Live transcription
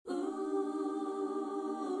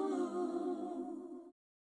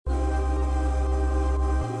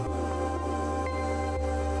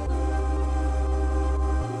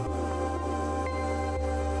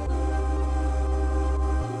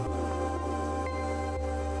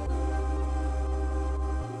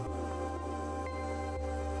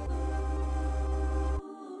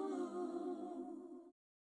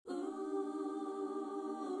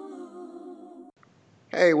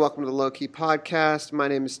Hey, welcome to the Low Key Podcast. My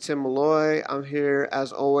name is Tim Malloy. I'm here,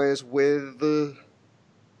 as always, with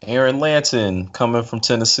Aaron Lanton, coming from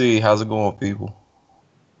Tennessee. How's it going, people?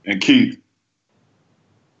 And Keith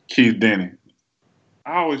Denny.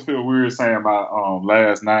 I always feel weird saying my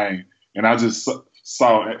last name, and I just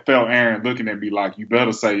felt Aaron looking at me like, "You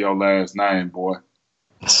better say your last name, boy."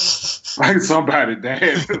 Like somebody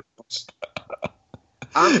dad.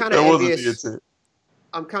 I'm kind of envious.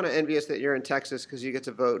 I'm kind of envious that you're in Texas because you get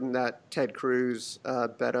to vote in that Ted Cruz,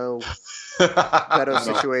 Beto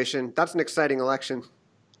situation. That's an exciting election.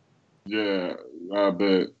 Yeah,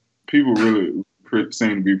 but people really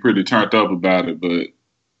seem to be pretty turned up about it.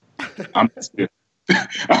 But I'm still.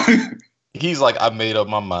 He's like, I made up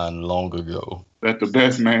my mind long ago. That the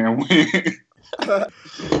best man wins.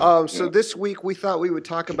 So this week we thought we would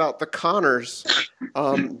talk about The Conners,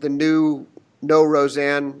 the new No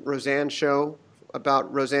Roseanne show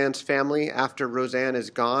about Roseanne's family after Roseanne is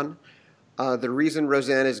gone. The reason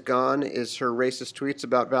Roseanne is gone is her racist tweets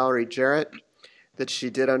about Valerie Jarrett that she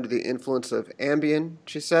did under the influence of Ambien,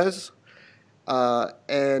 she says.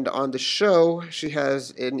 And on the show, she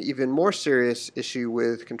has an even more serious issue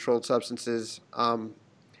with controlled substances.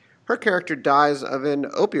 Her character dies of an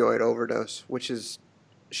opioid overdose, which is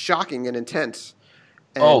shocking and intense.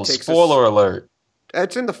 And spoiler alert.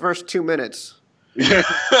 It's in the first 2 minutes. Yeah.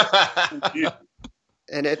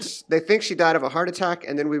 And they think she died of a heart attack,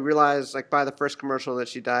 and then we realize, like, by the first commercial that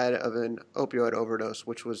she died of an opioid overdose,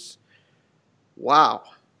 which was, wow.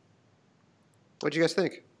 What'd you guys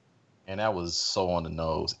think? And that was so on the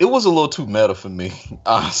nose. It was a little too meta for me,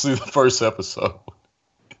 honestly, the first episode.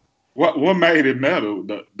 What made it meta?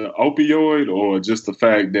 The opioid or just the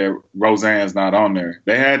fact that Roseanne's not on there?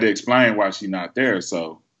 They had to explain why she's not there,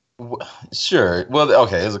 so. Sure. Well,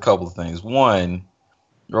 okay, there's a couple of things. One,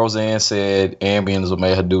 Roseanne said Ambien is what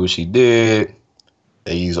made her do what she did.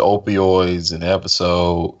 They use opioids in the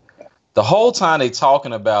episode. The whole time they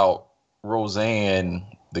talking about Roseanne,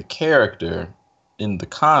 the character in The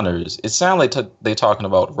Conners, it sounded like they talking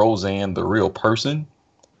about Roseanne, the real person.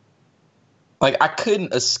 Like, I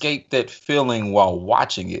couldn't escape that feeling while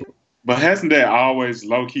watching it. But hasn't that always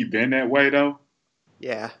low-key been that way, though?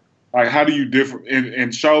 Yeah. Like, how do you differ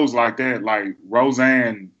in shows like that? Like,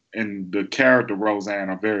 Roseanne and the character Roseanne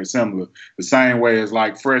are very similar. The same way as,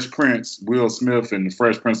 like, Fresh Prince, Will Smith, and the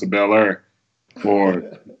Fresh Prince of Bel-Air.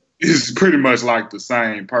 Or it's pretty much like the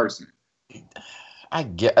same person.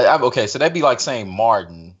 Okay, so that'd be like saying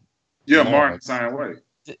Martin. Yeah, Martin, same way.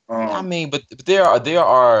 I mean, but there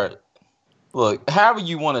are. Look, however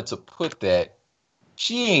you wanted to put that,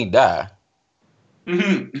 she ain't die.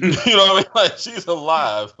 Mm-hmm. You know what I mean? Like, she's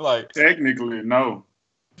alive. Like, technically, no.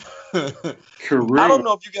 I don't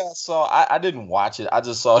know if you guys saw. I didn't watch it. I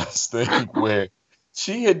just saw this thing where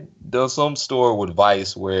she had done some story with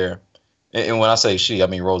Vice where, and when I say she, I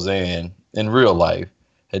mean Roseanne in real life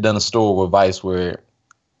had done a story with Vice where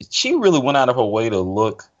she really went out of her way to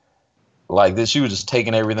look like this. She was just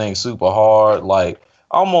taking everything super hard, like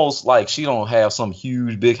almost like she don't have some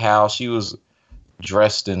huge big house. She was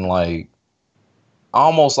dressed in like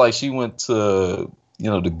almost like she went to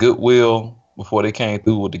the Goodwill before they came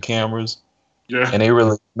through with the cameras. Yeah. And they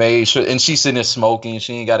really made sure, and she's sitting there smoking,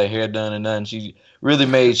 she ain't got her hair done and nothing. She really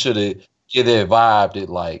made sure to get that vibe that,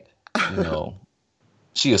 like,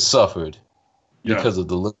 she has suffered because of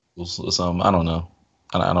the liberals or something. I don't know.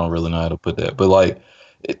 I don't really know how to put that. But, like,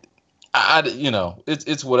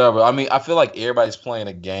 it's whatever. I mean, I feel like everybody's playing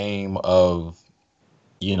a game of,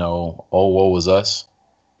 oh, woe was us.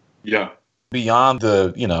 Yeah. Beyond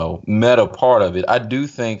the, meta part of it, I do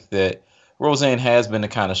think that Roseanne has been the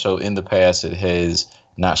kind of show in the past that has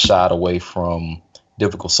not shied away from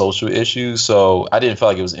difficult social issues. So I didn't feel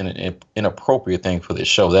like it was an inappropriate thing for this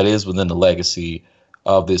show. That is within the legacy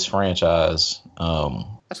of this franchise. I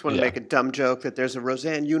just want to make a dumb joke that there's a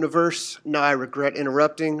Roseanne universe. Now I regret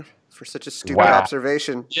interrupting for such a stupid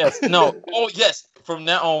observation. Yes. No. Oh, yes. From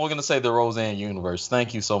now on, we're going to say the Roseanne universe.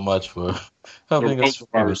 Thank you so much for helping us.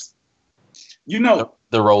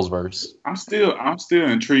 The Roseverse. I'm still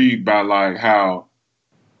intrigued by, like, how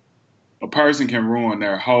a person can ruin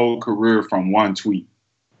their whole career from one tweet.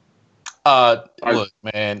 Look,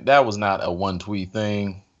 man, that was not a one tweet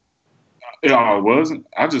thing. It wasn't.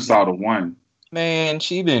 I just saw the one. Man,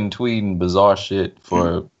 she been tweeting bizarre shit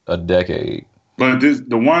for a decade. But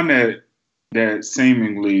the one that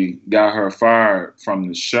seemingly got her fired from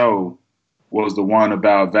the show was the one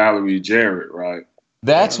about Valerie Jarrett, right?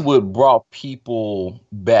 That's what brought people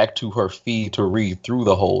back to her feed to read through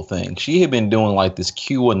the whole thing. She had been doing like this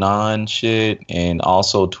QAnon shit and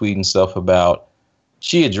also tweeting stuff about,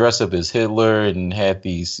 she had dressed up as Hitler and had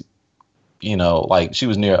these like she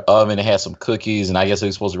was near an oven and had some cookies, and I guess they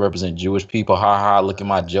were supposed to represent Jewish people. Ha ha! Look at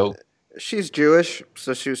my joke. She's Jewish,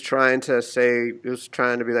 so she was trying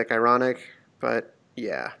to be like ironic, but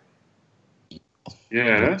yeah.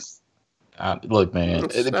 Yeah, look, man.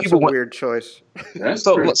 That's a weird choice.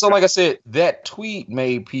 So like I said, that tweet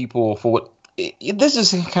made people this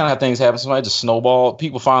is kind of how things happen. Somebody just snowballed.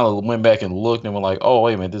 People finally went back and looked and were like, "Oh,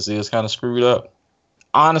 wait a minute, this is kind of screwed up."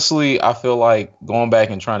 Honestly, I feel like going back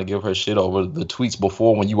and trying to give her shit over the tweets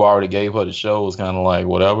before when you already gave her the show was kind of like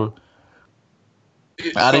whatever.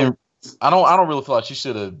 I don't really feel like she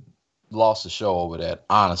should have lost the show over that.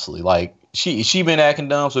 Honestly, like she been acting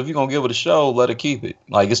dumb. So if you're gonna give her the show, let her keep it.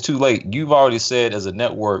 Like it's too late. You've already said as a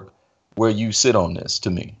network where you sit on this to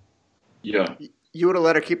me. Yeah, you would have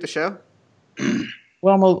let her keep the show.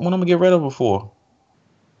 Well, when I'm gonna get rid of her for?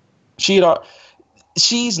 She's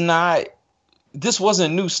not. This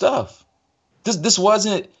wasn't new stuff. This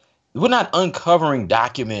wasn't. We're not uncovering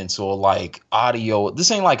documents or like audio. This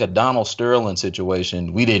ain't like a Donald Sterling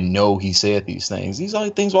situation. We didn't know he said these things. These are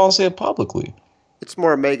things we all said publicly. It's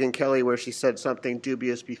more Megyn Kelly where she said something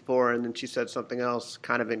dubious before and then she said something else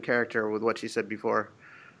kind of in character with what she said before.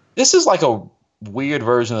 This is like a weird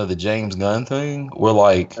version of the James Gunn thing where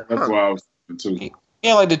like. That's what I was thinking too.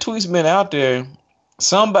 Yeah, like the tweet's been out there.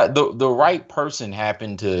 Somebody, the right person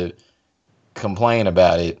happened to complain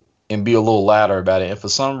about it and be a little louder about it. And for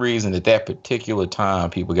some reason, at that particular time,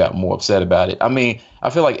 people got more upset about it. I mean, I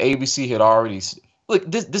feel like ABC had already look.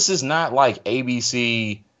 This is not like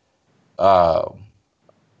ABC. The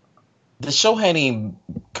show hadn't even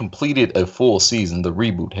completed a full season. The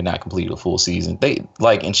reboot had not completed a full season.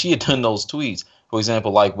 And she had done those tweets, for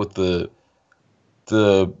example, like with the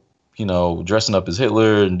dressing up as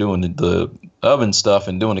Hitler and doing the oven stuff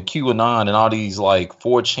and doing the QAnon and all these like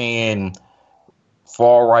 4chan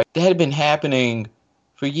far right. That had been happening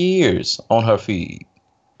for years on her feed.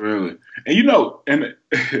 Really? And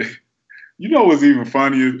what's even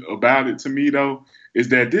funnier about it to me though is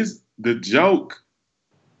that the joke,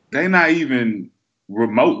 they not even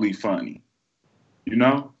remotely funny. You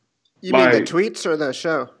mean the tweets or the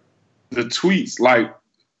show? The tweets, like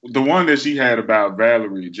the one that she had about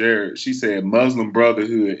Valerie Jarrett, she said Muslim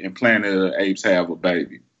Brotherhood and Planet of the Apes have a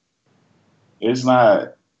baby. It's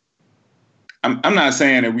not. I'm not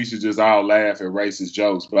saying that we should just all laugh at racist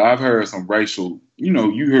jokes, but I've heard some racial. You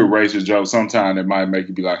hear racist jokes sometimes that might make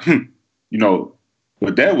you be like,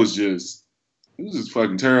 But it was just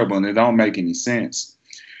fucking terrible, and it don't make any sense.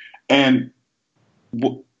 And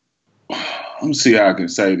let me see how I can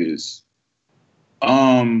say this.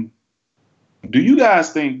 Do you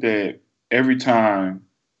guys think that every time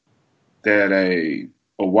that a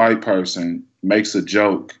white person makes a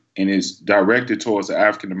joke and is directed towards an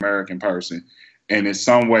African American person and is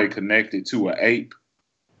some way connected to an ape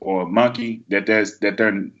or a monkey, that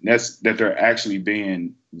they're actually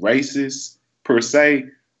being racist per se,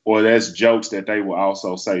 or that's jokes that they will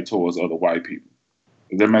also say towards other white people?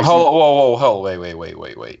 Does that make sense? Whoa,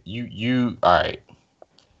 wait. You all right.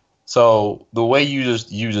 So the way you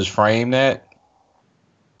just frame that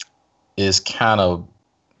is kind of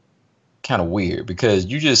weird because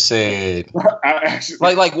you just said what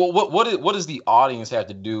does the audience have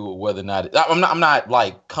to do with whether or not I'm not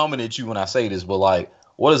like coming at you when I say this, but like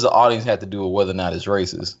what does the audience have to do with whether or not it's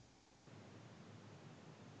racist?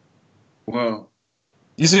 Well,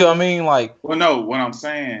 you see what I mean? Like, well, no, what I'm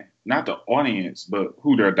saying, not the audience, but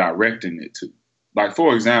who they're directing it to. Like,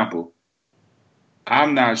 for example,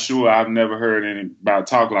 I'm not sure, I've never heard anybody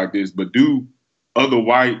talk like this, but do other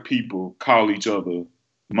white people call each other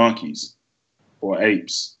monkeys or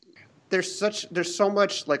apes? There's so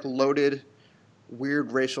much like loaded,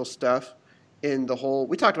 weird racial stuff in the whole.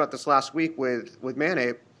 We talked about this last week with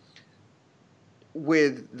Manape,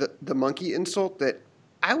 with the monkey insult that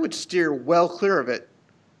I would steer well clear of it.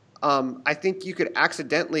 I think you could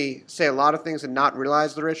accidentally say a lot of things and not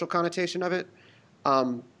realize the racial connotation of it.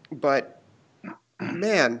 But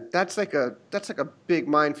man, that's like a big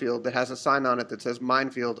minefield that has a sign on it that says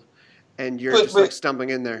minefield, and you're like stumbling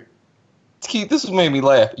in there. Keith, this made me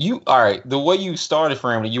laugh. All right, the way you started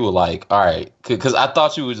framing it, you were like, all right, because I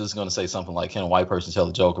thought you were just going to say something like, can a white person tell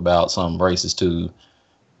a joke about some racist to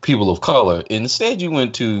people of color? Instead, you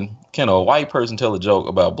went to, can a white person tell a joke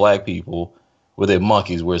about black people with their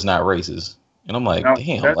monkeys where it's not racist? And I'm like,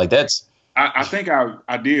 damn, like that's. I think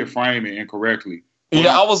I did frame it incorrectly.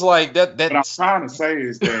 Yeah, I was like that. What I'm trying to say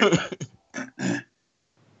is that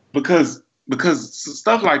because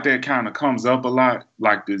stuff like that kind of comes up a lot,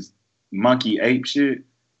 like this monkey ape shit,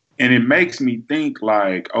 and it makes me think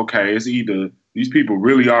like, okay, it's either these people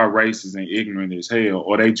really are racist and ignorant as hell,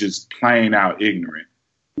 or they just plain out ignorant.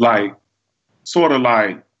 Like sort of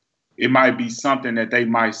like it might be something that they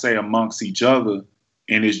might say amongst each other,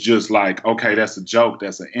 and it's just like, okay, that's a joke,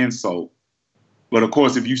 that's an insult. But of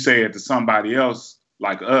course, if you say it to somebody else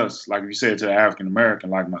like us, like if you say it to an African American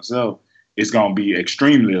like myself, it's gonna be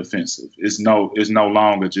extremely offensive. It's no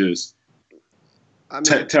longer just.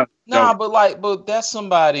 But that's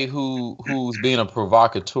somebody who's being a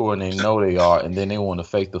provocateur and they know they are, and then they want to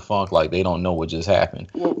fake the funk like they don't know what just happened.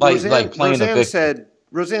 Well,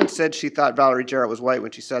 Roseanne said she thought Valerie Jarrett was white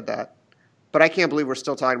when she said that, but I can't believe we're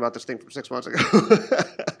still talking about this thing from 6 months ago.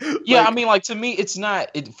 Yeah, I mean, like, to me, it's not.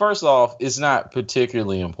 First off, it's not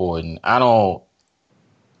particularly important.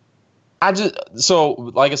 So,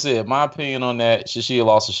 like I said, my opinion on that, should she have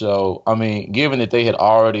lost the show? I mean, given that they had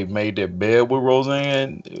already made their bed with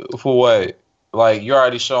Roseanne, for what? Like, you're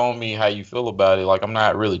already showing me how you feel about it. Like, I'm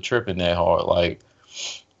not really tripping that hard. Like,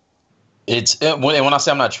 when I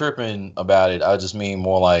say I'm not tripping about it, I just mean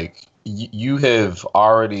more like you have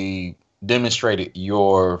already demonstrated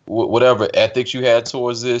your whatever ethics you had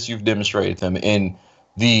towards this. You've demonstrated them, and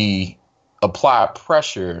the applied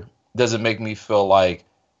pressure doesn't make me feel like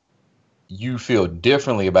you feel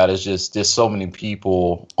differently about it. It's just there's so many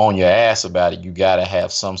people on your ass about it. You got to have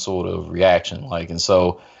some sort of reaction. Like, and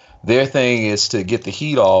so their thing is to get the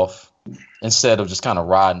heat off instead of just kind of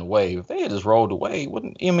riding the wave. If they had just rolled away,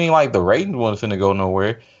 the ratings wasn't finna go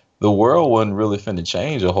nowhere. The world wasn't really finna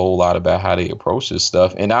change a whole lot about how they approach this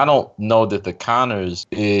stuff. And I don't know that the Conners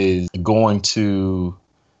is going to.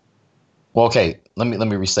 Well, okay, let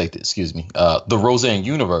me restate this. Excuse me. The Roseanne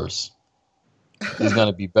universe is going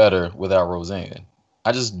to be better without Roseanne.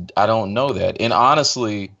 I don't know that. And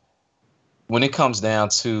honestly, when it comes down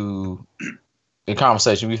to the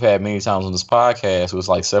conversation we've had many times on this podcast, it was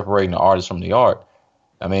like separating the artist from the art.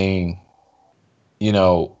 I mean,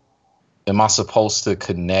 am I supposed to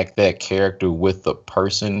connect that character with the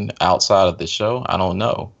person outside of the show? I don't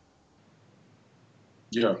know.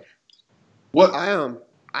 Yeah. What I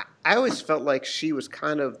always felt like she was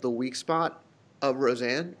kind of the weak spot of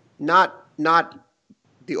Roseanne. Not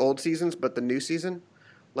the old seasons, but the new season.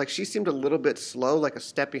 Like, she seemed a little bit slow, like a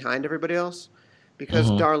step behind everybody else. Because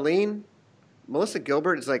Darlene, Melissa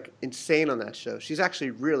Gilbert is like insane on that show. She's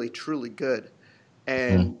actually really, truly good.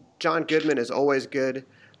 And John Goodman is always good.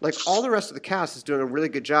 Like, all the rest of the cast is doing a really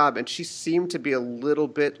good job, and she seemed to be a little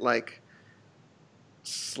bit, like,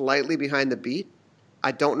 slightly behind the beat.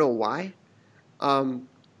 I don't know why. And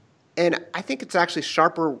I think it's actually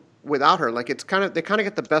sharper without her. Like, they kind of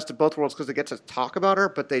get the best of both worlds because they get to talk about her,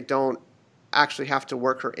 but they don't actually have to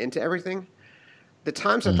work her into everything. The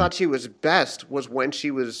times I thought she was best was when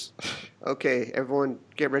she was, okay, everyone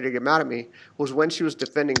get ready to get mad at me, was when she was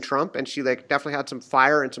defending Trump, and she like definitely had some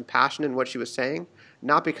fire and some passion in what she was saying.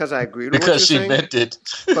 Not because I agreed with what she was saying, meant it,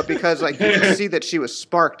 but because like you could see that she was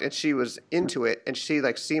sparked and she was into it, and she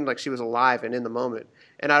like seemed like she was alive and in the moment.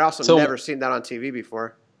 And I'd also never seen that on TV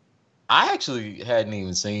before. I actually hadn't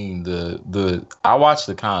even seen I watched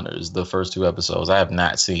the Conners, the first 2 episodes. I have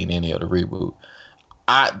not seen any of the reboot.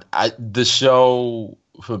 The show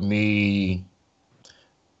for me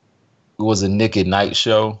was a Nick at Night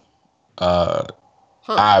show.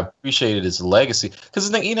 I appreciated its legacy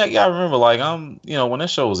because you gotta remember, like, when that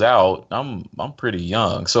show was out, I'm pretty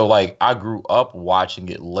young, so like I grew up watching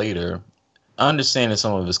it later, understanding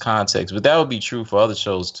some of its context. But that would be true for other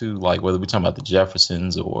shows too, like whether we're talking about the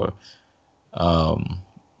Jeffersons or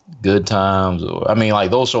Good Times, or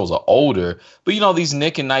like those shows are older. But these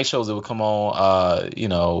Nick and Night shows that would come on,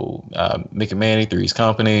 Mick and Manny, Three's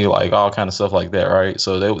Company, like all kind of stuff like that, right?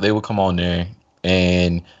 So they would come on there,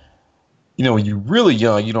 and when you're really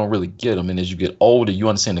young, you don't really get them, and as you get older, you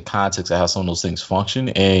understand the context of how some of those things function.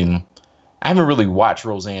 And I haven't really watched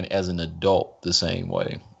Roseanne as an adult the same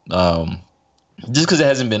way, just because it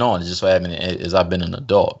hasn't been on. It's just what happened as I've been an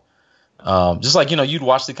adult. Just like, you'd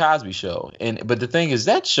watch the Cosby Show. But the thing is,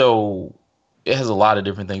 that show, it has a lot of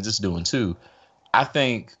different things it's doing too. I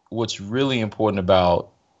think what's really important about,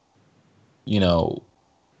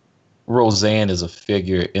 Roseanne as a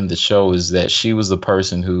figure in the show is that she was the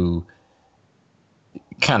person who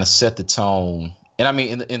kind of set the tone. And I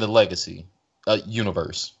mean, in the legacy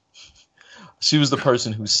universe, she was the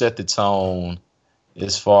person who set the tone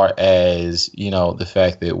as far as, the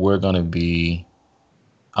fact that we're going to be,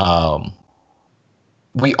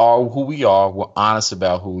 we are who we are. We're honest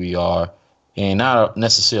about who we are, and not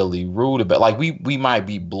necessarily rude about. Like we might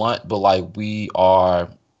be blunt, but like we are,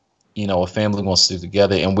 a family going to stick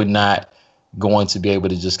together, and we're not going to be able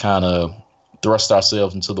to just kind of thrust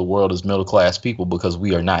ourselves into the world as middle class people, because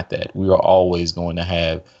we are not that. We are always going to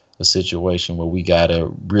have a situation where we got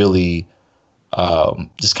to really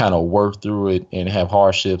just kind of work through it and have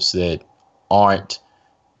hardships that aren't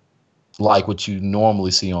like what you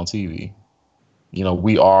normally see on TV. You know,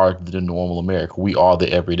 we are the normal American. We are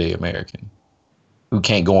the everyday American who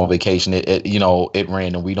can't go on vacation at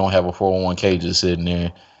random. We don't have a 401k just sitting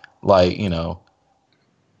there. Like, you know,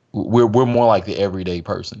 we're more like the everyday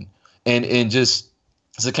person. And just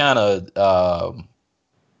to kind of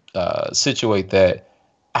situate that,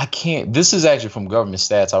 I can't. This is actually from government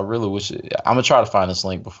stats. I really wish I'm gonna try to find this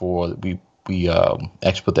link before we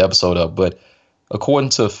actually put the episode up. But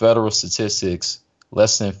according to federal statistics,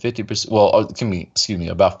 less than 50%. Well, excuse me,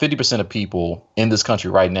 about 50% of people in this country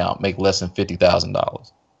right now make less than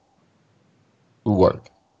 $50,000 who work,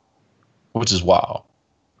 which is wild.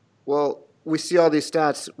 Well, we see all these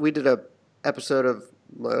stats. We did a episode of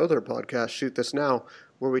my other podcast, Shoot This Now,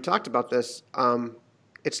 where we talked about this.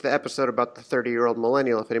 It's the episode about the 30-year-old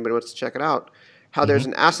millennial, if anybody wants to check it out, how there's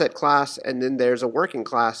an asset class and then there's a working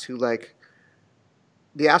class who, like,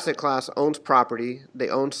 the asset class owns property, they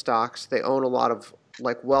own stocks, they own a lot of,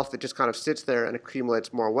 like, wealth that just kind of sits there and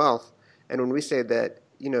accumulates more wealth. And when we say that,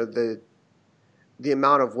 you know, the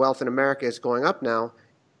amount of wealth in America is going up now,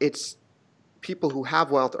 it's people who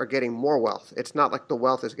have wealth are getting more wealth. It's not like the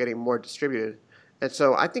wealth is getting more distributed. And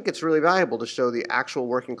so I think it's really valuable to show the actual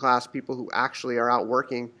working class people who actually are out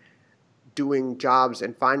working, doing jobs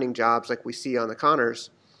and finding jobs like we see on the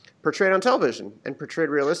Conners, portrayed on television and portrayed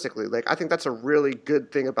realistically. Like, I think that's a really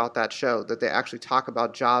good thing about that show, that they actually talk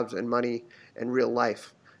about jobs and money and real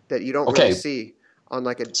life that you don't really see on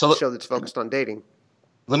like a show that's focused on dating.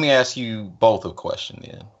 Let me ask you both a question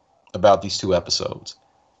then about these two episodes.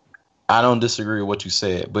 I don't disagree with what you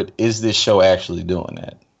said, but is this show actually doing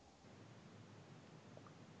that?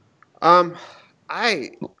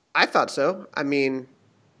 I thought so. I mean,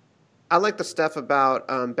 I like the stuff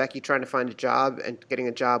about Becky trying to find a job and getting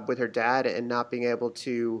a job with her dad and not being able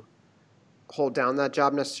to hold down that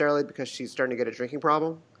job necessarily because she's starting to get a drinking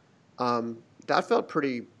problem. That felt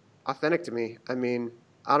pretty authentic to me. I mean,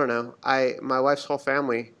 I don't know. My wife's whole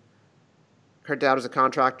family, her dad was a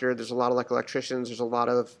contractor. There's a lot of like electricians. There's a lot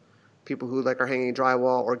of people who like are hanging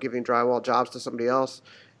drywall or giving drywall jobs to somebody else.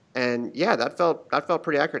 And yeah, that felt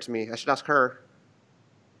pretty accurate to me. I should ask her.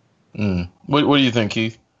 What do you think,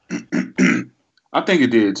 Keith? I think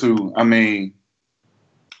it did too. I mean,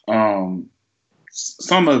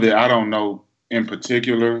 some of it I don't know in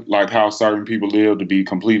particular, like how certain people live, to be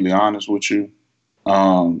completely honest with you,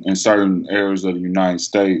 in certain areas of the United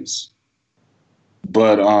States.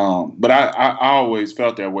 But I always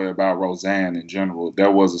felt that way about Roseanne in general.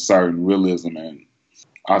 There was a certain realism and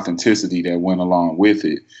authenticity that went along with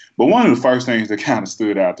it. But one of the first things that kind of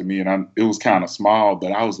stood out to me, and it was kind of small,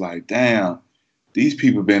 but I was like, damn, these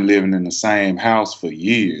people have been living in the same house for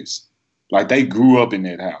years. Like, they grew up in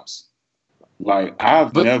that house. Like,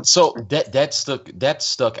 So that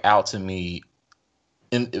stuck out to me,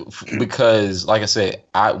 because, like I said,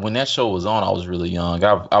 when that show was on, I was really young.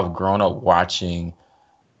 I've grown up watching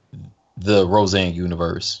the Roseanne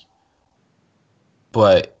universe,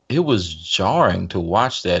 but it was jarring to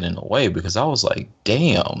watch that in a way, because I was like,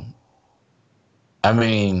 damn. I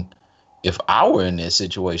mean, if I were in this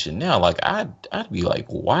situation now, like, I'd be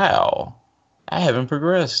like, wow, I haven't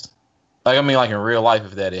progressed. Like, I mean, like in real life,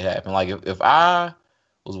 if that had happened, like if I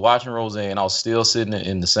was watching Roseanne, I was still sitting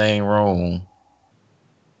in the same room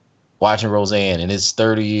watching Roseanne, and it's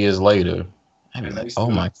 30 years later, I'd be like,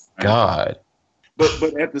 oh my God.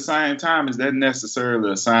 But at the same time, is that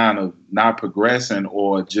necessarily a sign of not progressing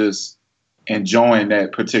or just enjoying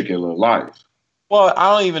that particular life? Well,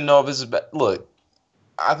 I don't even know if it's about, look,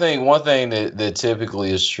 I think one thing that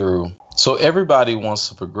typically is true. So everybody wants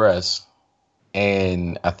to progress.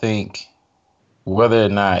 And I think whether or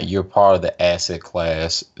not you're part of the asset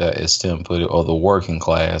class, as Tim put it, or the working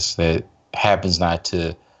class that happens not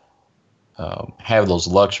to have those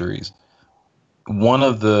luxuries, one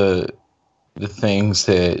of the things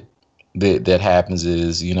that happens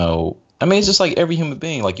is, you know, I mean, it's just like every human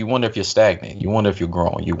being. Like, you wonder if you're stagnant. You wonder if you're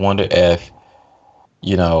growing. You wonder if,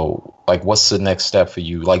 you know, like, what's the next step for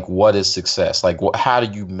you? Like, what is success? Like, how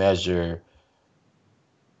do you measure?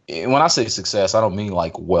 When I say success, I don't mean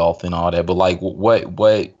like wealth and all that, but like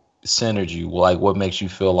what centers you? Like, what makes you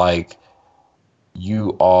feel like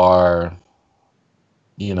you are,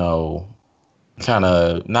 you know, kind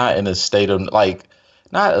of not in a state of like,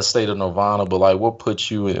 not a state of nirvana, but like what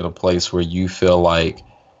puts you in a place where you feel like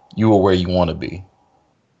you are where you want to be?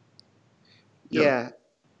 Yeah.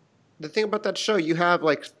 The thing about that show, you have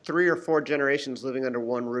like 3 or 4 generations living under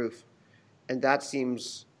one roof, and that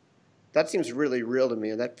seems really real to me,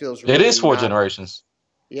 and that feels really it is 4 generations.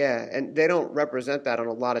 Yeah, and they don't represent that on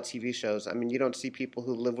a lot of TV shows. I mean, you don't see people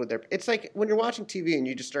who live with their. It's like when you're watching TV and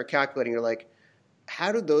you just start calculating. You're like,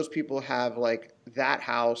 how do those people have like that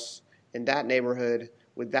house in that neighborhood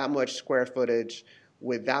with that much square footage,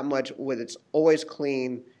 with that much, with it's always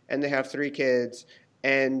clean, and they have 3 kids,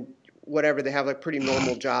 and whatever they have like pretty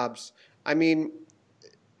normal jobs. I mean,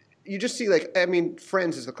 you just see like, I mean,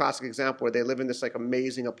 Friends is the classic example where they live in this like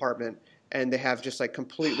amazing apartment and they have just like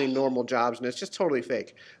completely normal jobs and it's just totally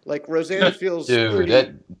fake. Like Roseanne feels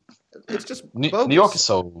pretty. It's just bogus. New York is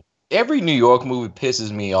so. Every New York movie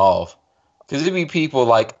pisses me off because there be people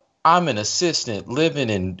like, I'm an assistant living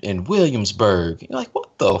in Williamsburg. You're like,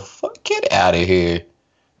 what the fuck? Get out of here.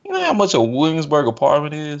 You know how much a Williamsburg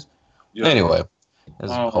apartment is? Yeah. Anyway,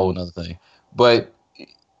 that's a whole other thing. But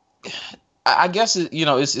I guess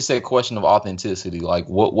it's a question of authenticity. Like,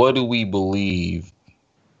 what do we believe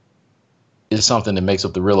is something that makes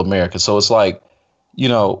up the real America? So it's like,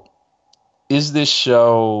 is this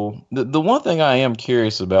show the one thing I am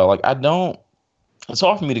curious about? Like, it's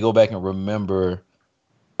hard for me to go back and remember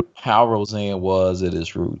how Roseanne was at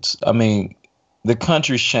its roots. I mean, the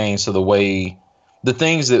country's changed, so the way the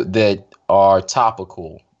things that are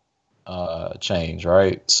topical change,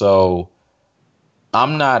 right? So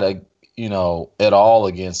I'm not at all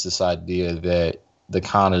against this idea that the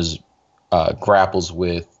Conners grapples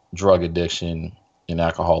with drug addiction and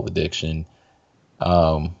alcohol addiction.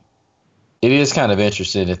 It is kind of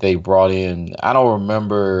interesting that they brought in, I don't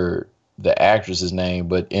remember the actress's name,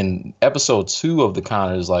 but in episode 2 of the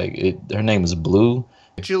Conners, her name is Blue.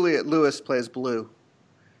 Juliette Lewis plays Blue.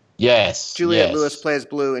 Yes. Juliette Lewis plays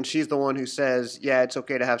Blue, and she's the one who says, yeah, it's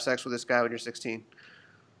okay to have sex with this guy when you're 16.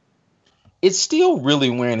 It's still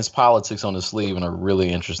really wearing its politics on the sleeve in a really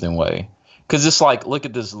interesting way. Because it's like, look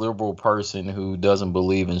at this liberal person who doesn't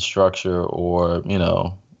believe in structure or,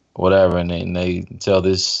 whatever, and they tell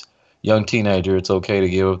this young teenager it's okay to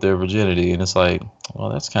give up their virginity. And it's like, well,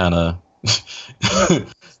 that's kind of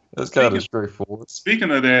straightforward.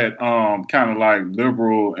 Speaking of that kind of like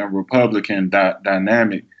liberal and Republican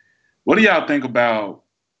dynamic, what do y'all think about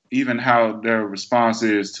even how their response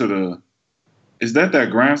is to is that their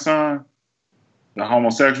grandson? The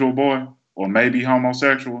homosexual boy, or maybe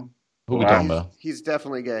homosexual. Who we talking about? He's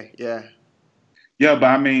definitely gay. Yeah. Yeah, but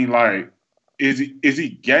I mean, like, is he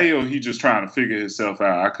gay or he just trying to figure himself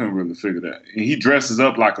out? I couldn't really figure that. And he dresses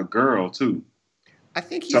up like a girl too. I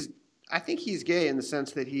think he's gay in the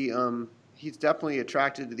sense that he's definitely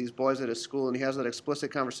attracted to these boys at his school, and he has that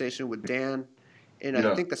explicit conversation with Dan. And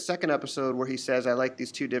I think the second episode where he says, "I like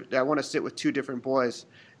these I want to sit with 2 different boys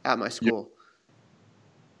at my school." Yeah.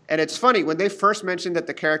 And it's funny, when they first mentioned that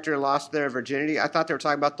the character lost their virginity, I thought they were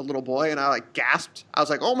talking about the little boy, and I gasped. I was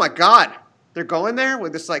like, oh my God, they're going there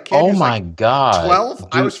with this kid who's God. 12? Dude.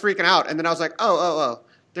 I was freaking out. And then I was like, oh,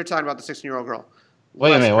 they're talking about the 16-year-old girl.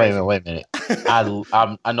 Wait a minute.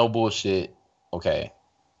 I know bullshit. Okay.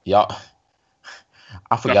 Y'all,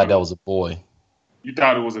 I forgot that was a boy. You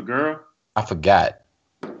thought it was a girl? I forgot.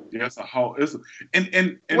 Yeah, it's a whole.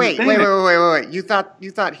 Wait. You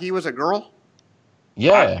thought he was a girl?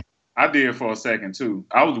 Yeah, I did for a second too.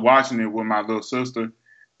 I was watching it with my little sister,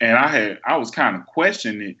 and I was kind of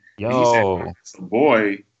questioning it. He said it's a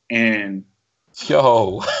boy, and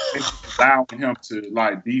allowing him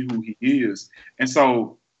to be who he is. And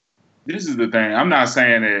so, this is the thing. I'm not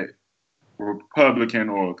saying that Republican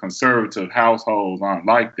or conservative households aren't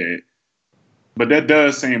like that, but that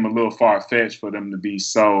does seem a little far-fetched for them to be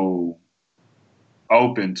so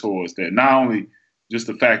open towards that. Not only just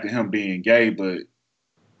the fact of him being gay, but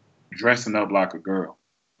dressing up like a girl.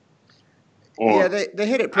 Yeah, they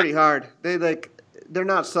hit it pretty hard. They're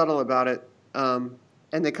not subtle about it, and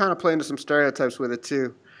they kind of play into some stereotypes with it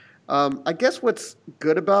too. I guess what's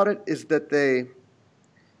good about it is that they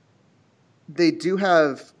do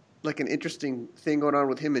have an interesting thing going on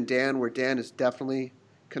with him and Dan, where Dan is definitely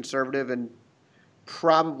conservative and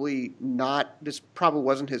probably not. This probably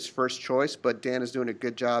wasn't his first choice, but Dan is doing a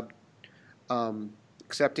good job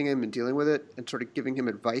accepting him and dealing with it and sort of giving him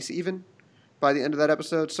advice even by the end of that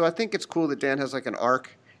episode. So I think it's cool that Dan has an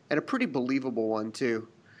arc and a pretty believable one too.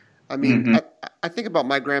 I mean, I think about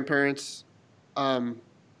my grandparents,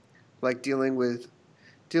 dealing with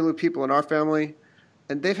people in our family,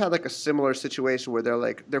 and they've had a similar situation where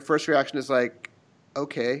they're their first reaction is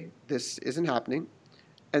okay, this isn't happening.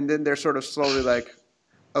 And then they're sort of slowly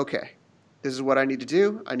okay, this is what I need to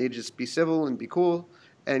do. I need to just be civil and be cool.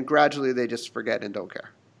 And gradually they just forget and don't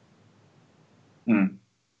care.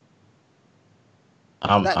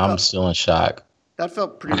 I'm still in shock. That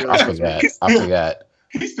felt pretty realistic. I forgot.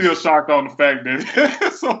 He's still shocked on the fact that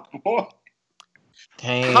it's a boy.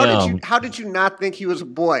 Damn. How did you not think he was a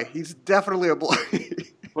boy? He's definitely a boy.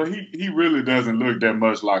 But he really doesn't look that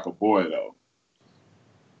much like a boy though.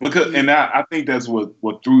 Because I think that's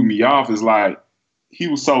what threw me off is like he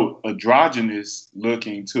was so androgynous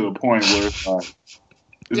looking to a point where it's like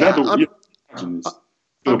androgynous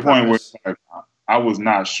to a point where it's like I was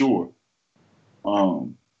not sure.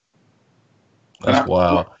 That's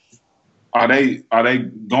wild. Are they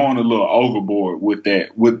going a little overboard with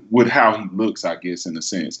that with how he looks, I guess, in a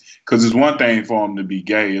sense? Because it's one thing for him to be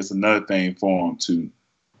gay, it's another thing for him to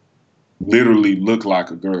literally look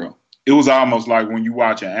like a girl. It was almost like when you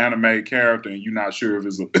watch an anime character and you're not sure if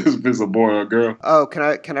it's a boy or a girl. Oh,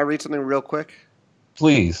 can I read something real quick?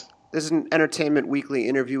 Please. This is an Entertainment Weekly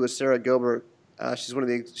interview with Sarah Gilbert. She's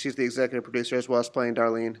the executive producer as well as playing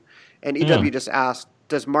Darlene. And EW just asked,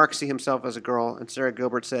 does Mark see himself as a girl? And Sarah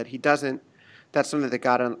Gilbert said he doesn't. That's something that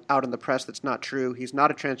got out in the press that's not true. He's not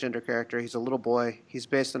a transgender character. He's a little boy. He's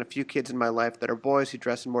based on a few kids in my life that are boys who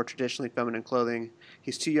dress in more traditionally feminine clothing.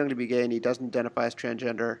 He's too young to be gay, and he doesn't identify as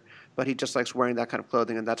transgender, but he just likes wearing that kind of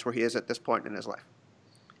clothing, and that's where he is at this point in his life.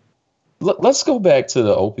 Let's go back to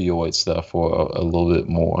the opioid stuff for a little bit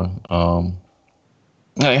more. How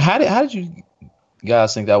did you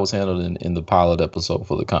guys think that was handled in the pilot episode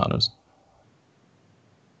for the Connors?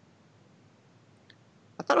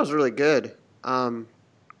 I thought it was really good.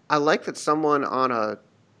 I like that someone on a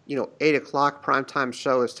 8 o'clock primetime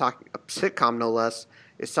show is talking, a sitcom no less,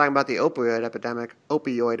 is talking about the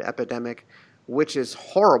opioid epidemic, which is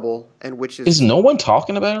horrible and which is... Is no one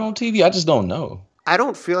talking about it on TV? I just don't know. I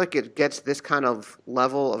don't feel like it gets this kind of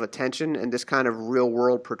level of attention and this kind of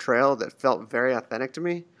real-world portrayal that felt very authentic to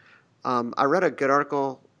me. I read a good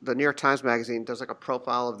article. The New York Times Magazine does like a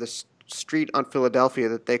profile of this street on Philadelphia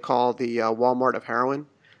that they call the Walmart of heroin,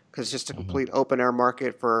 because it's just a complete open-air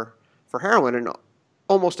market for heroin. And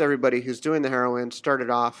almost everybody who's doing the heroin started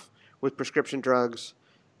off with prescription drugs,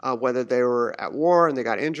 whether they were at war and they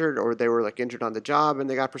got injured or they were like injured on the job and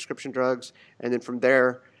they got prescription drugs. And then from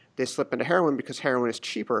there, they slip into heroin because heroin is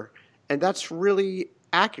cheaper. And that's really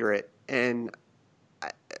accurate and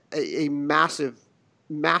a massive,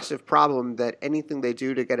 massive problem that anything they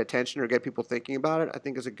do to get attention or get people thinking about it, I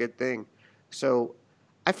think is a good thing. So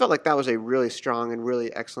I felt like that was a really strong and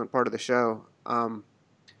really excellent part of the show. And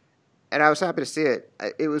I was happy to see it.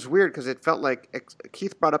 It was weird because it felt like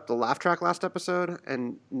Keith brought up the laugh track last episode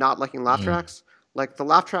and not liking laugh tracks. Like the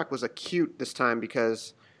laugh track was acute this time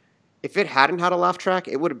because if it hadn't had a laugh track,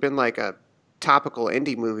 it would have been like a topical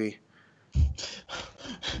indie movie.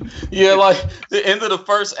 Yeah, like the end of the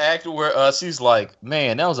first act where she's like,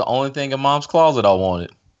 man, that was the only thing in Mom's closet I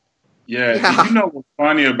wanted. Yeah. You know what's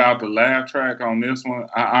funny about the laugh track on this one?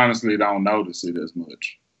 I honestly don't notice it as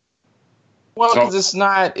much. Well, because it's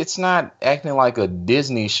not acting like a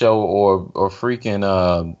Disney show or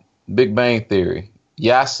freaking Big Bang Theory.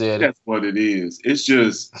 Yeah, I said that's what it is. It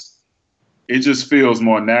just feels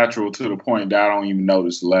more natural to the point that I don't even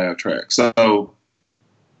notice the laugh track. So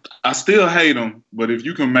I still hate them, but if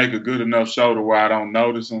you can make a good enough show to where I don't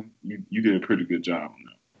notice them, you did a pretty good job on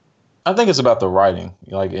that. I think it's about the writing,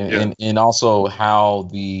 like, and also how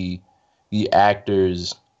the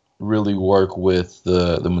actors really work with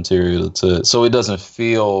the material so it doesn't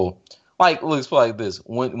feel like, let's put it like this: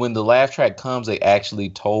 when the laugh track comes, they actually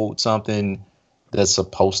told something that's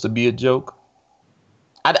supposed to be a joke.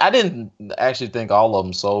 I didn't actually think all of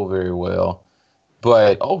them sold very well,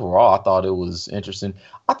 but overall, I thought it was interesting.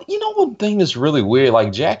 One thing that's really weird,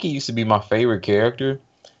 like Jackie used to be my favorite character,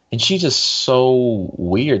 and she's just so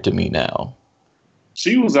weird to me now.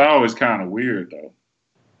 She was always kind of weird, though.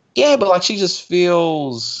 Yeah, but like she just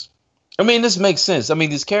feels... I mean, this makes sense. I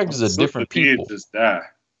mean, these characters are different people. Just die.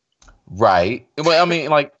 Right. But I mean,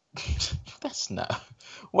 like, that's not...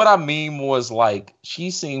 What I mean was, like,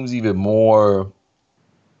 she seems even more...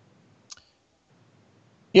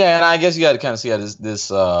 Yeah, and I guess you got to kind of see how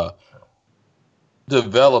this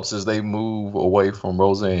develops as they move away from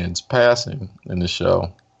Roseanne's passing in the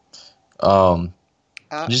show.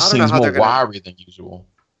 It just seems more wiry than usual.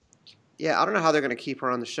 Yeah, I don't know how they're going to keep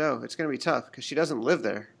her on the show. It's going to be tough because she doesn't live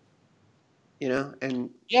there.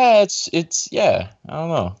 And yeah, it's I don't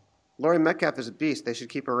know. Laurie Metcalf is a beast. They should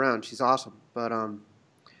keep her around. She's awesome. But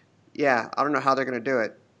yeah, I don't know how they're going to do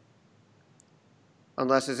it.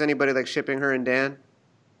 Unless is anybody like shipping her and Dan?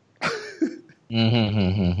 I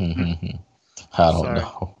don't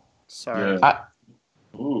know. Sorry. Yeah.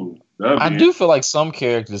 I do feel like some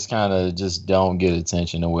characters kind of just don't get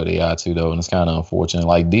attention the way they are to, though, and it's kind of unfortunate.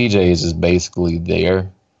 Like DJ is just basically there.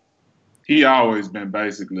 He always been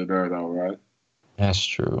basically there, though, right? That's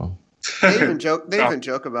true. They even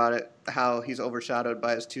joke about it, how he's overshadowed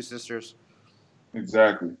by his two sisters.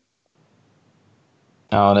 Exactly.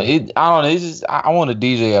 I don't know. I don't know. It's just I want a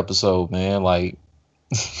DJ episode, man. Like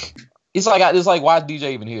it's like why is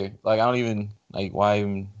DJ even here? Like I don't even like why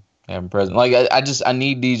even have him present. Like I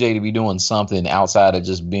need DJ to be doing something outside of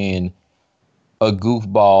just being a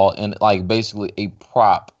goofball and like basically a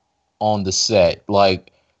prop on the set.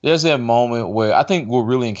 Like there's that moment where I think will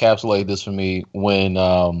really encapsulate this for me when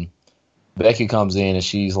Becky comes in and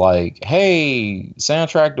she's like, "Hey,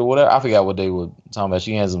 soundtrack to whatever." I forgot what they were talking about.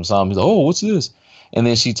 She hands him something. He's like, "Oh, what's this?" And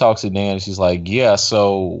then she talks to Dan and she's like, "Yeah,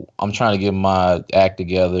 so I'm trying to get my act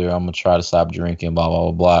together. I'm gonna try to stop drinking, blah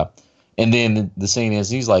blah blah blah." And then the scene is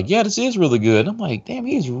he's like, "Yeah, this is really good." I'm like, "Damn,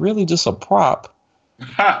 he's really just a prop."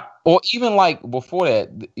 Or even like before that,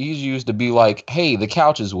 he's used to be like, "Hey, the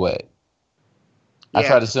couch is wet." Yeah. I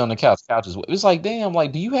tried to sit on the couch. Couch is wet. It's like, damn,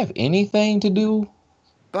 like, do you have anything to do?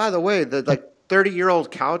 By the way, the 30-year-old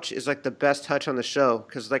couch is like the best touch on the show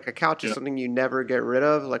because like a couch is something you never get rid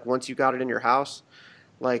of. Like once you got it in your house,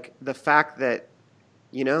 like the fact that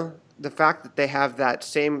they have that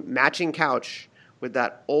same matching couch with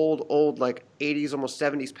that old like 80s almost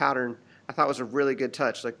 70s pattern, I thought was a really good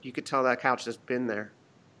touch. Like you could tell that couch has been there.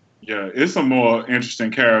 Yeah, it's a more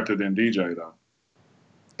interesting character than DJ though.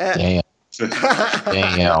 Damn.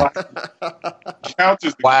 Damn.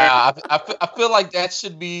 Wow, I feel like that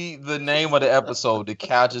should be the name of the episode. The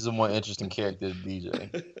couch is a more interesting character than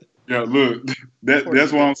DJ. Yeah, look,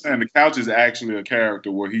 that's what I'm saying. The couch is actually a character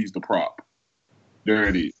where he's the prop. There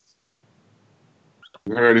it is.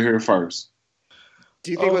 You heard it here first.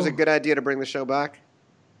 Do you think it was a good idea to bring the show back?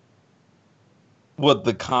 What,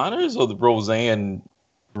 the Connors or the Roseanne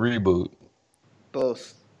reboot?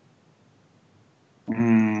 Both.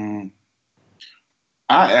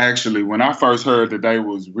 I actually, when I first heard that they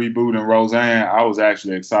was rebooting Roseanne, I was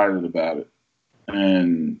actually excited about it.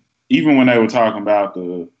 And even when they were talking about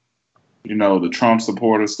the Trump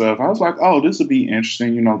supporter stuff, I was like, oh, this would be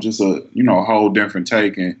interesting, just a whole different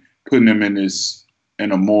take and putting them in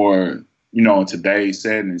a more, in today's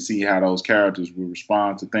setting and see how those characters would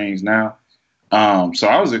respond to things now. So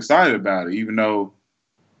I was excited about it, even though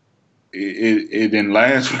it didn't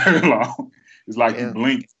last very long. It's like you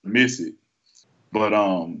blink and miss it. But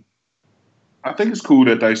I think it's cool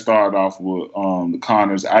that they started off with the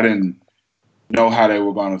Connors. I didn't know how they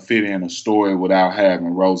were going to fit in a story without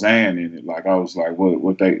having Roseanne in it. Like I was like,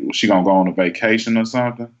 was she going to go on a vacation or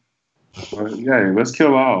something? But yeah, let's kill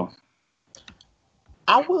her off.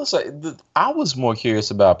 I will say I was more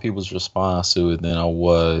curious about people's response to it than I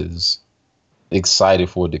was excited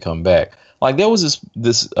for it to come back. Like there was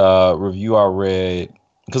this review I read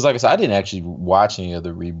because, like I said, I didn't actually watch any of the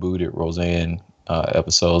rebooted Roseanne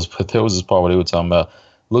episodes, but there was this part where they were talking about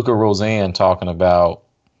look at Roseanne talking about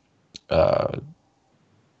oh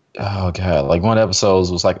god, like one episode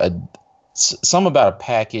was like some about a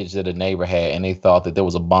package that a neighbor had, and they thought that there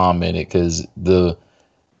was a bomb in it because the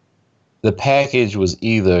package was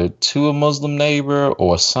either to a Muslim neighbor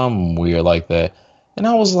or some weird like that. And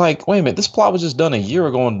I was like, wait a minute, this plot was just done a year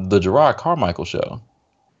ago on the Gerard Carmichael show.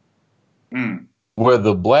 Where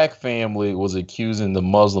the black family was accusing the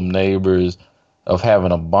Muslim neighbors of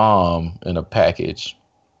having a bomb in a package.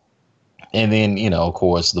 And then, of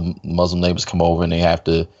course, the Muslim neighbors come over and they have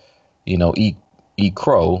to, eat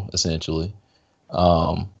crow, essentially.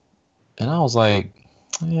 And I was like,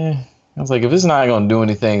 if it's not going to do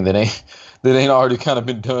anything that ain't already kind of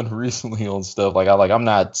been done recently on stuff, I'm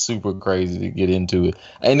not super crazy to get into it.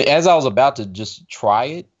 And as I was about to just try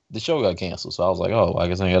it, the show got canceled. So I was like, oh, I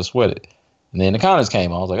guess I got to sweat it. And then the comments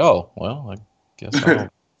came. I was like, oh, well, I guess I'll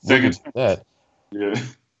look at that. Yeah.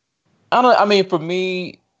 I mean, for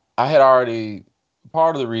me, I had already,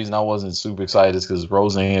 part of the reason I wasn't super excited is because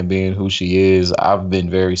Roseanne being who she is, I've been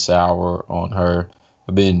very sour on her.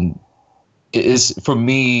 For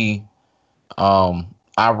me,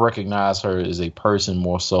 I recognize her as a person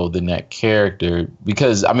more so than that character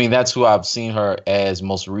because, I mean, that's who I've seen her as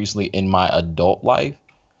most recently in my adult life.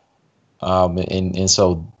 And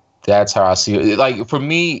so that's how I see it. Like, for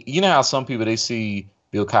me, you know how some people, they see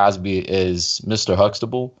Bill Cosby as Mr.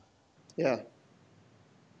 Huxtable? Yeah.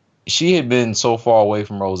 She had been so far away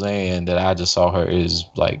from Roseanne that I just saw her as,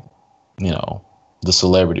 like, the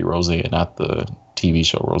celebrity Roseanne, not the TV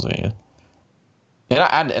show Roseanne. And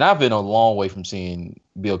I've been a long way from seeing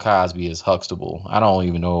Bill Cosby as Huxtable. I don't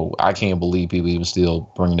even know. I can't believe people even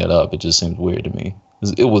still bring that up. It just seems weird to me.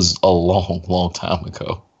 It was a long, long time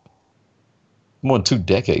ago. More than 2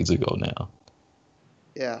 decades ago now.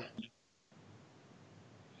 Yeah.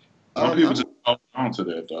 Some people just don't on to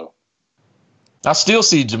that, though. I still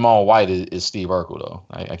see Jamal White as Steve Urkel, though.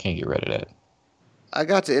 I can't get rid of that. I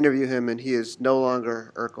got to interview him, and he is no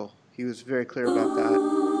longer Urkel. He was very clear about that.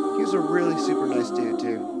 He was a really super nice dude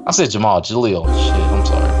too. I said Jamal Jaleel. Shit, I'm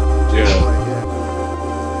sorry. Yeah.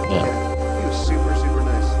 He was super, super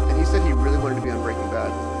nice. And he said he really wanted to be on Breaking Bad.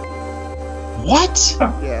 What?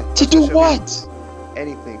 Yeah. To do what?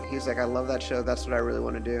 Anything. He was like, I love that show. That's what I really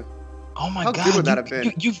want to do. Oh my God. How good would that have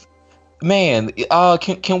been? Man,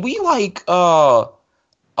 can we like oh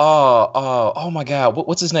my God,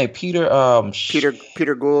 what's his name? Peter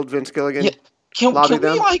Gould, Vince Gilligan. Yeah. Can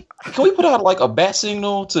we put out like a bat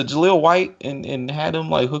signal to Jaleel White and have him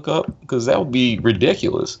like hook up? Because that would be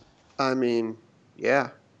ridiculous. I mean,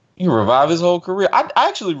 yeah. You revive his whole career. I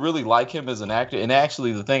actually really like him as an actor, and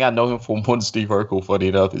actually the thing I know him from more than Steve Urkel, funny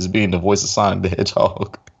enough, is being the voice of Sonic the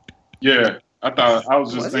Hedgehog. Yeah, I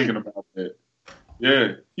was just thinking about that.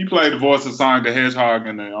 Yeah, he played the voice of Sonic the Hedgehog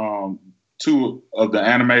in the 2 of the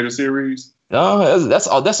animated series. No, that's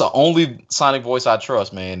the only Sonic voice I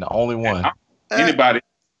trust, man. The only one. Anybody,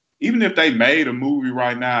 even if they made a movie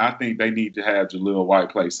right now, I think they need to have Jaleel White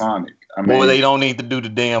play Sonic. I mean, or they don't need to do the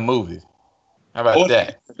damn movie. How about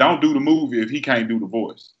that? Don't do the movie if he can't do the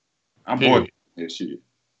voice. I'm bored with that shit.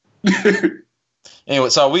 Anyway,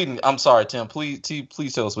 so I'm sorry, Tim. Please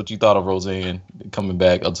tell us what you thought of Roseanne coming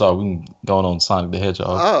back. I'm sorry, we can going on Sonic the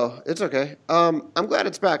Hedgehog. Oh, it's okay. I'm glad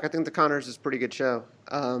it's back. I think The Conners is a pretty good show.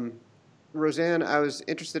 Roseanne, I was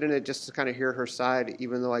interested in it just to kind of hear her side,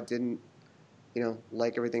 even though I didn't,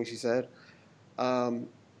 like everything she said.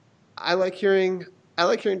 I like hearing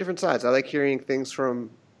different sides. I like hearing things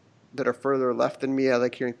that are further left than me. I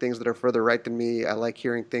like hearing things that are further right than me. I like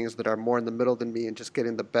hearing things that are more in the middle than me, and just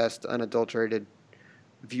getting the best unadulterated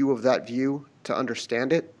view of that view to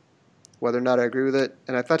understand it, whether or not I agree with it.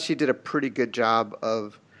 And I thought she did a pretty good job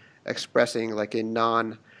of expressing like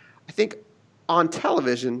I think on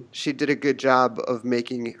television, she did a good job of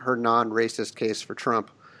making her non-racist case for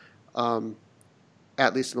Trump,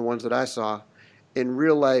 at least in the ones that I saw. In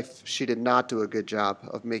real life, she did not do a good job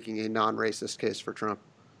of making a non-racist case for Trump.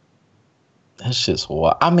 That's just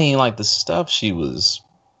what I mean. Like the stuff she was,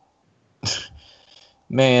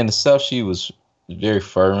 man, the stuff she was very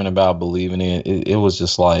fervent about believing in. It was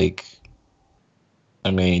just like,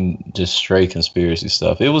 I mean, just straight conspiracy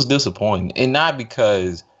stuff. It was disappointing, and not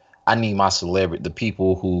because I need my celebrity, the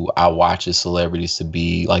people who I watch as celebrities, to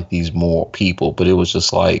be like these moral people, but it was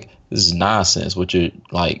just like, this is nonsense what you're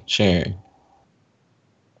like sharing.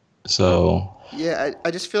 So. Yeah,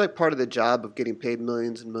 I just feel like part of the job of getting paid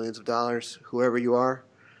millions and millions of dollars, whoever you are,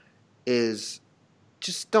 is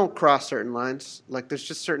just don't cross certain lines. Like, there's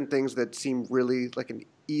just certain things that seem really like an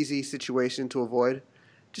easy situation to avoid.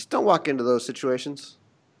 Just don't walk into those situations.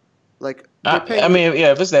 Like, I mean,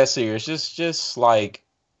 yeah, if it's that serious, just like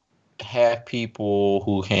have people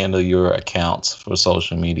who handle your accounts for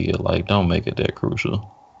social media. Like, don't make it that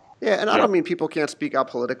crucial. Yeah, and I don't mean people can't speak out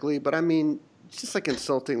politically, but I mean, it's just like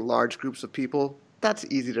insulting large groups of people. That's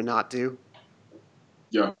easy to not do.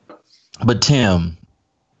 Yeah. But Tim,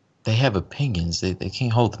 they have opinions. They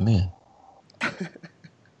can't hold them in.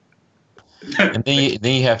 And then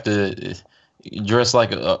you have to dress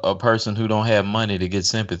like a person who don't have money to get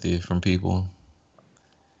sympathy from people.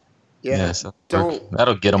 Yeah. So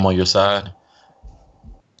that'll get them on your side.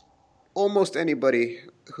 Almost anybody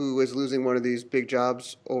who is losing one of these big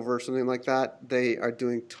jobs over something like that, they are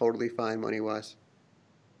doing totally fine money-wise.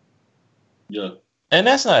 Yeah. And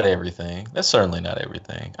that's not everything. That's certainly not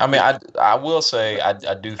everything. I mean, I will say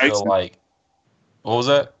I do feel like, what was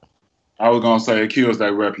that? I was going to say it kills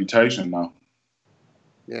their reputation, though.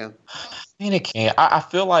 Yeah. I mean, it can. I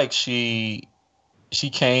feel like she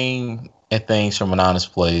came at things from an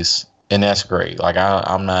honest place, and that's great. Like,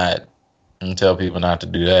 I'm not going to tell people not to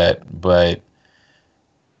do that, but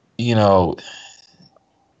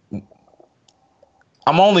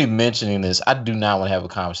I'm only mentioning this. I do not want to have a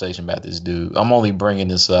conversation about this dude. I'm only bringing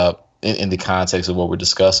this up in the context of what we're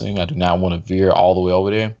discussing. I do not want to veer all the way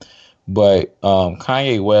over there. But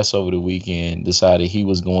Kanye West over the weekend decided he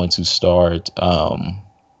was going to start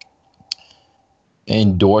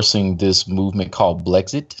endorsing this movement called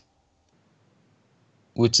Blexit,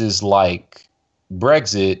 which is like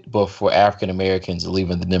Brexit, but for African Americans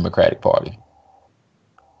leaving the Democratic Party.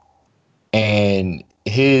 And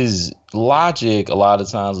his logic a lot of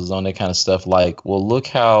times was on that kind of stuff like, well, look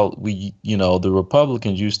how the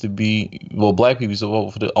Republicans used to be, black people used to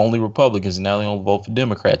vote for the only Republicans, and now they only vote for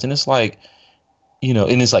Democrats. And it's like,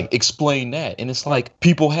 and it's like, explain that. And it's like,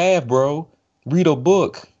 people have, bro, read a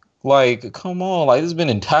book. Like, come on, like, there's been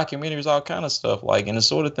in documentaries, all kind of stuff. Like, and the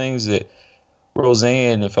sort of things that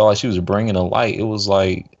Roseanne felt like she was bringing to light, it was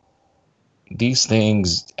like, these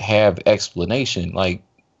things have explanation. Like,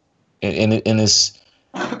 and it's,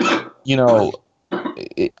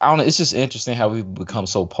 I don't know. It's just interesting how we've become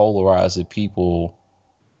so polarized that people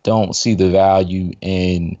don't see the value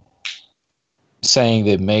in saying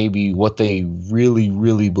that maybe what they really,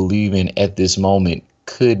 really believe in at this moment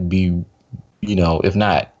could be, if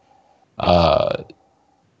not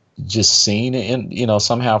just seen in,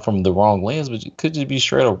 somehow from the wrong lens, but it could just be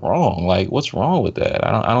straight up wrong. Like, what's wrong with that?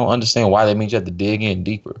 I don't understand why that means you have to dig in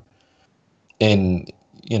deeper. And,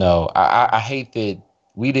 I hate that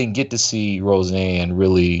we didn't get to see Roseanne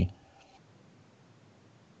really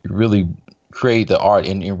create the art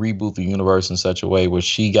and reboot the universe in such a way where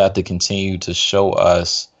she got to continue to show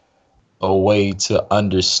us a way to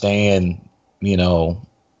understand,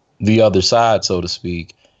 the other side, so to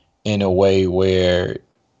speak, in a way where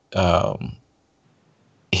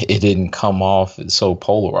it didn't come off so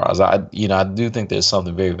polarized. I do think there's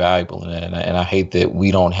something very valuable in that, and I hate that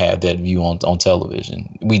we don't have that view on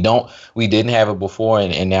television. We didn't have it before,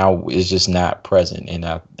 and now it's just not present. And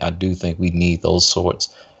I do think we need those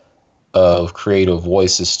sorts of creative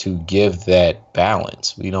voices to give that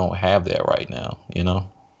balance. We don't have that right now,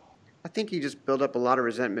 I think you just build up a lot of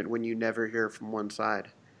resentment when you never hear from one side.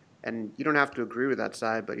 And you don't have to agree with that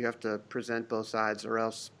side, but you have to present both sides, or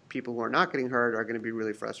else people who are not getting heard are going to be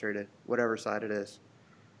really frustrated, whatever side it is.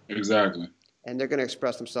 Exactly. And they're going to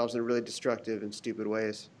express themselves in really destructive and stupid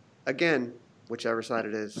ways. Again, whichever side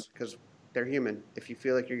it is, because they're human. If you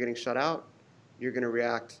feel like you're getting shut out, you're going to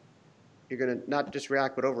react. You're going to not just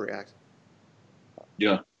react, but overreact.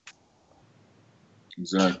 Yeah.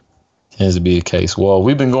 Exactly. Tends to be the case. Well,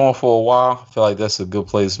 we've been going for a while. I feel like that's a good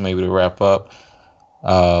place maybe to wrap up.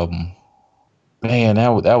 Man, that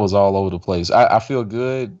was all over the place. I feel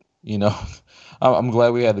good. I'm glad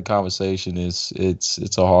we had the conversation. It's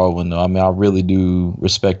a hard one though. I mean, I really do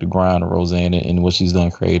respect the grind of Roseanne and what she's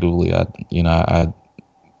done creatively. I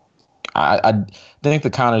think the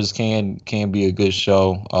Conners can be a good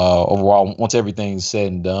show overall once everything's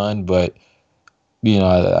said and done. But you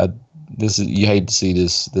hate to see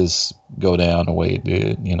this go down the way it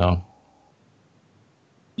did.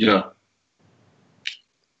 Yeah.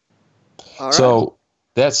 All right. So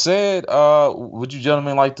that said, would you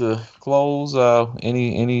gentlemen like to close?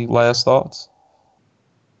 Any last thoughts?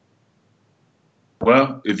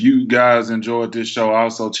 Well, if you guys enjoyed this show,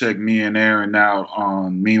 also check me and Aaron out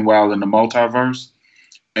on Meanwhile in the Multiverse.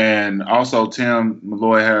 And also Tim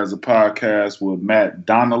Malloy has a podcast with Matt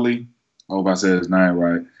Donnelly. I hope I said his name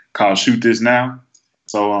right. Called Shoot This Now.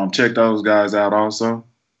 So check those guys out also.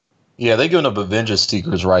 Yeah, they're giving up Avengers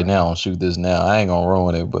secrets right now on Shoot This Now. I ain't gonna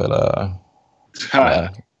ruin it, but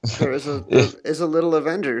there is a little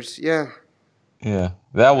Avengers, yeah. Yeah,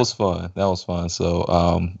 that was fun.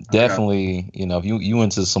 So definitely, if you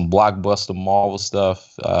into some blockbuster Marvel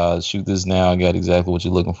stuff, Shoot This Now. Got exactly what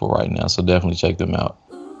you're looking for right now. So definitely check them out.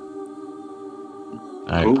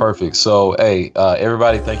 All right, perfect. So, hey,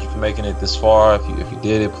 everybody, thank you for making it this far. If you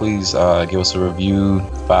did it, please give us a review,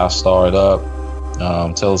 5-star it up.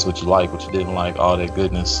 Tell us what you like, what you didn't like, all that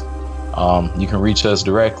goodness. You can reach us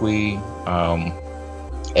directly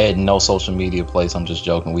at no social media place. I'm just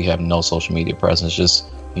joking. We have no social media presence. Just,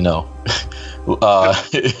 it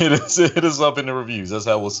is up in the reviews. That's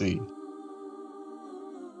how we'll see you.